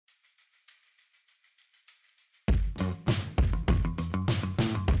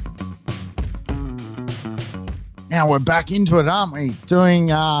Now we're back into it, aren't we?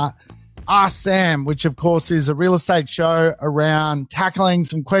 Doing Ask Sam, which of course is a real estate show around tackling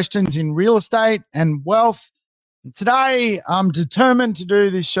some questions in real estate and wealth. Today, I'm determined to do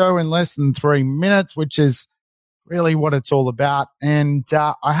this show in less than 3 minutes, which is really what it's all about. And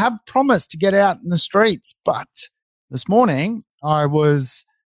I have promised to get out in the streets, but this morning I was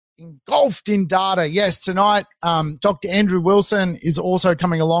engulfed in data. Yes, tonight, Dr. Andrew Wilson is also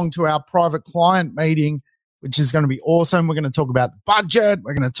coming along to our private client meeting, which is going to be awesome. We're going to talk about the budget.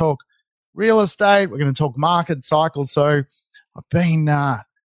 We're going to talk real estate. We're going to talk market cycles. So I've been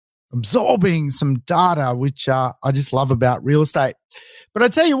absorbing some data, which I just love about real estate. But I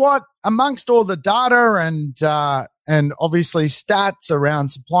tell you what, amongst all the data and obviously stats around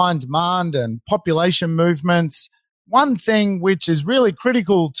supply and demand and population movements, one thing which is really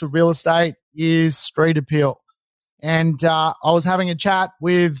critical to real estate is street appeal. And I was having a chat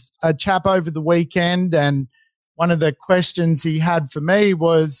with a chap over the weekend, and one of the questions he had for me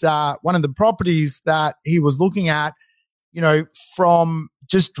was one of the properties that he was looking at, from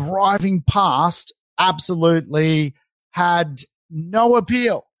just driving past, absolutely had no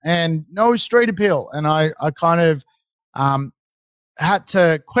appeal and no street appeal. And I kind of had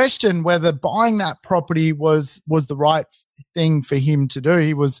to question whether buying that property was the right thing for him to do.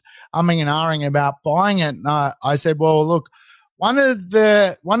 He was umming and ahhing about buying it. And I said, well, look, one of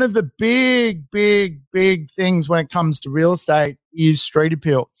the big things when it comes to real estate is street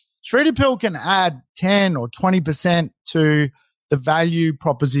appeal. Street appeal can add 10 or 20% to the value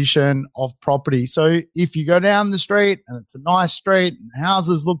proposition of property. So if you go down the street and it's a nice street and the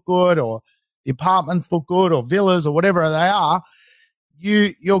houses look good or the apartments look good or villas or whatever they are,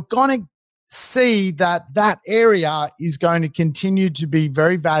 you're going to see that area is going to continue to be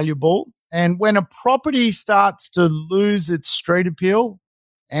very valuable. And when a property starts to lose its street appeal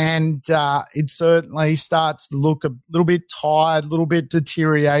and it certainly starts to look a little bit tired, a little bit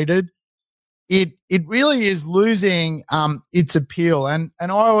deteriorated, it really is losing its appeal. And I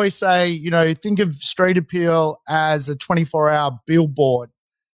always say, think of street appeal as a 24-hour billboard.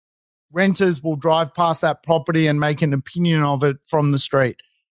 Renters will drive past that property and make an opinion of it from the street.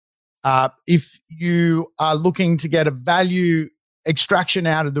 If you are looking to get a value extraction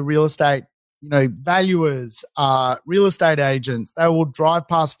out of the real estate, valuers, real estate agents, they will drive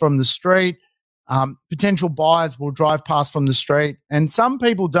past from the street. Potential buyers will drive past from the street. And some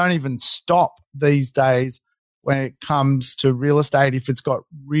people don't even stop these days when it comes to real estate if it's got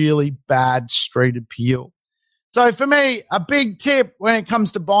really bad street appeal. So for me, a big tip when it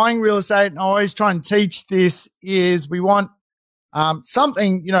comes to buying real estate, and I always try and teach this, is we want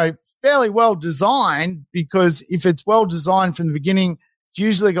something, fairly well designed, because if it's well designed from the beginning, it's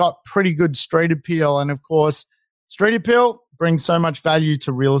usually got pretty good street appeal. And of course, street appeal brings so much value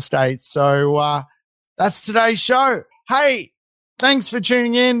to real estate. So that's today's show. Hey, thanks for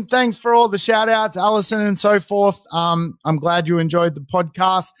tuning in. Thanks for all the shout outs, Alison and so forth. I'm glad you enjoyed the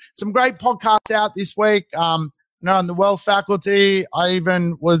podcast. Some great podcasts out this week. On the Wealth Faculty, I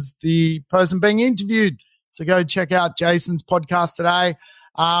even was the person being interviewed. So go check out Jason's podcast today.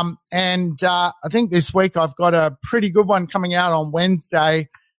 And I think this week I've got a pretty good one coming out on Wednesday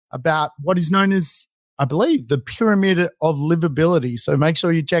about what is known as, I believe, the pyramid of livability. So make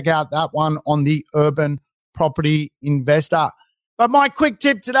sure you check out that one on the Urban Property Investor. But my quick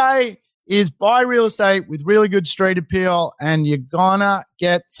tip today is buy real estate with really good street appeal, and you're gonna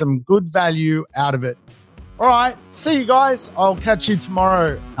get some good value out of it. All right, see you guys. I'll catch you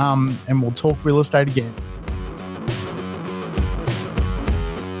tomorrow, and we'll talk real estate again.